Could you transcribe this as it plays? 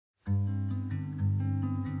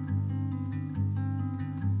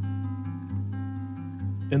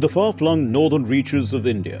In the far-flung northern reaches of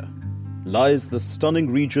India lies the stunning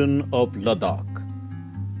region of Ladakh,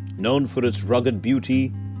 known for its rugged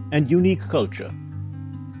beauty and unique culture.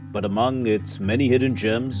 But among its many hidden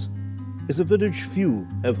gems is a village few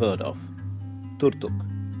have heard of, Turtuk.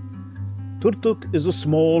 Turtuk is a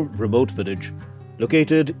small, remote village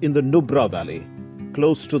located in the Nubra Valley,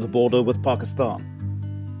 close to the border with Pakistan.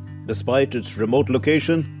 Despite its remote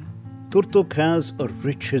location, Turtuk has a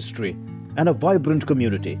rich history and a vibrant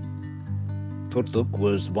community. Turtuk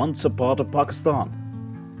was once a part of Pakistan,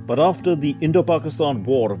 but after the Indo-Pakistan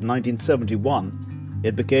War of 1971,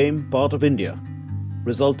 it became part of India,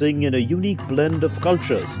 resulting in a unique blend of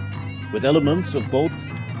cultures with elements of both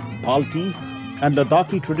Balti and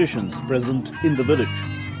Ladakhi traditions present in the village.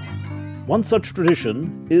 One such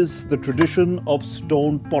tradition is the tradition of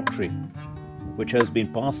stone pottery, which has been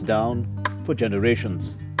passed down for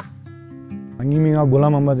generations. For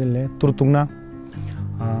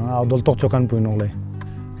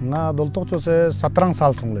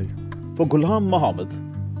Ghulam Muhammad,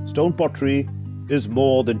 stone pottery is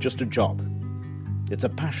more than just a job. It's a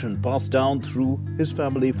passion passed down through his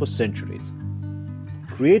family for centuries.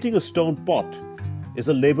 Creating a stone pot is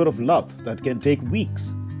a labor of love that can take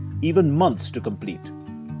weeks, even months to complete.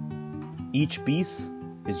 Each piece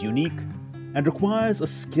is unique and requires a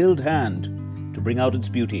skilled hand to bring out its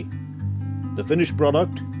beauty. The finished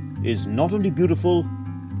product is not only beautiful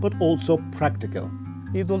but also practical.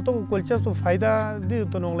 ये दोलतोक culture तो फायदा दे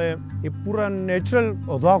तो नोले ये पूरा natural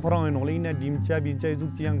दोआ खुरांग नोले इना डिमचा बिंचा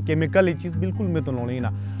इजुक Chiang chemical ये चीज़ बिल्कुल में तो नोले इना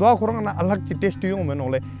दोआ खुरांग ना अलग ची taste यो में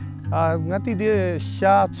नोले ngati de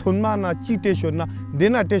sha chunma na chi taste na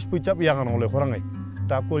dena taste pucha ya ga nole khorang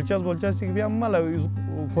ta culture sig bi amma la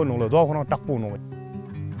ko nole do khorang takpu nole.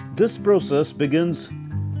 This process begins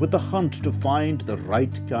with the hunt to find the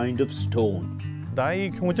right kind of stone. Dai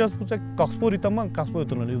khonchas pucha kakspori tamang kakspori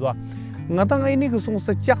to nole do ngata ngai ni ko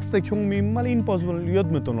songsta chaks te khong mi mal impossible yod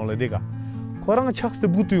me to nole dega khorang chaks te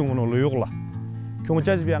butu yo nole yogla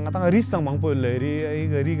khonchas bi ngata risang mangpo le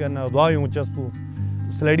ri ga na do yo chas pu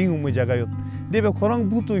sliding में जगह यो देवे खोरंग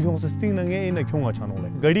बुतु यों से sting नंगे इना क्यों अच्छा नोले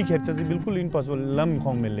गाड़ी खेरचा से बिल्कुल इम्पॉसिबल लम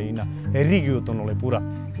खोंग में ले इना हेरी गयो तो नोले पूरा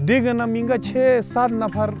देगा ना मिंगा 6-7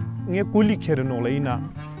 नफर ये कुली खेर नोले इना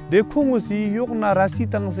देखो मुसी योक ना राशि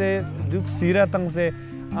तंग से दुख सीरा तंग से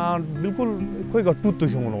बिल्कुल कोई का टूट तो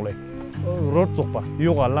क्यों नोले रोड चोपा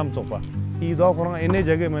योक अलाम चोपा ये दो खोरंग इन्हें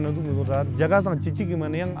जगह में न दूँ तो जगह संग चिची की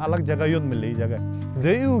मैंने यंग अलग जगह योद में ले जगह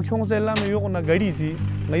देयु क्यों से लाम योक ना गाड़ी सी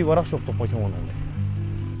नई वर्कशॉप तो क्यों नोले.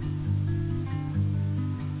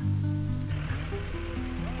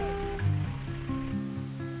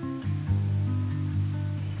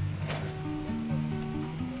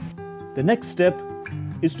 The next step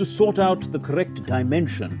is to sort out the correct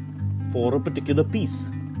dimension for a particular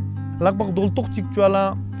piece. लगभग दोलतोक चिकचवाला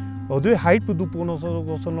ओदे हाइट पे दुपोनो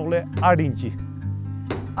सो नोले 8 इंची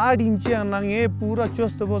 8 इंची अनांगे पूरा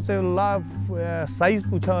चोस्त बोसे ला साइज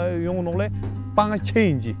पूछा यों नोले 5-6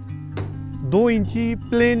 इंची 2 इंची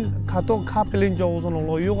प्लेन खातो खा प्लेन जो सो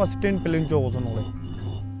नोले योगा स्टैंड प्लेन जो सो नोले.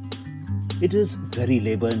 It is very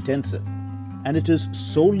labor intensive and it is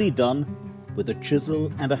solely done with a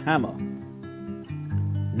chisel and a hammer.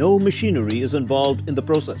 No machinery is involved in the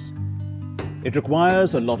process. It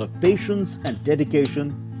requires a lot of patience and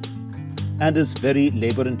dedication and is very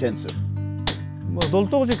labor intensive.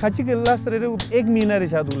 दोलतोक जे खाची के लास रे एक महीना रे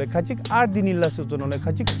शादू ले खाची 8 दिन लास तो नले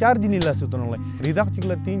खाची 4 दिन लास तो नले रिदाक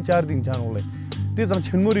चिकला 3-4 दिन छानो ले ते जं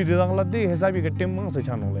छनमोरी रिदाक ला दे हिसाबी के टेम से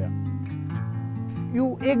छानो ले यू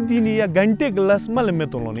एक दिन या घंटे के लास मल में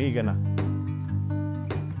तो लो नहीं गना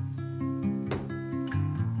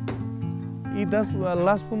ये 10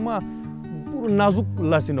 लास पुमा पूरा नाजुक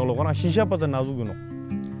लासी नलो कोना शीशा पर नाजुक नो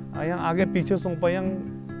आया आगे पीछे सों पयंग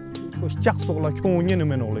कुछ चक सोला क्यों ने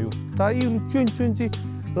में नलो यू ता ये चुन ची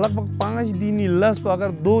लगभग 5 दिन लास तो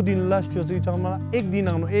अगर 2 दिन लास जो से चमा एक दिन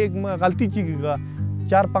आनो एक में गलती ची का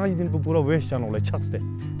 4-5 दिन पे पूरा वेस्ट जानो ले छक से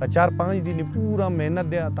ता 4-5 दिन पूरा मेहनत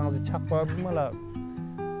दे ता से छक पर मला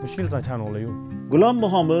मुश्किल ता छानो ले you. Ghulam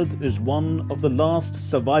Muhammad is one of the last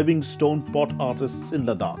surviving stone pot artists in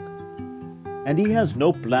Ladakh, and he has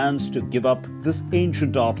no plans to give up this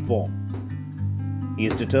ancient art form. He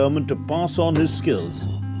is determined to pass on his skills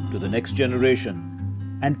to the next generation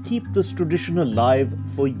and keep this tradition alive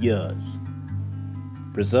for years.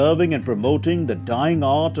 Preserving and promoting the dying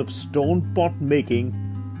art of stone pot making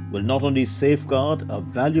will not only safeguard a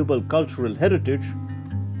valuable cultural heritage,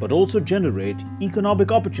 but also generate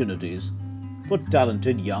economic opportunities for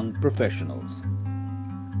talented young professionals.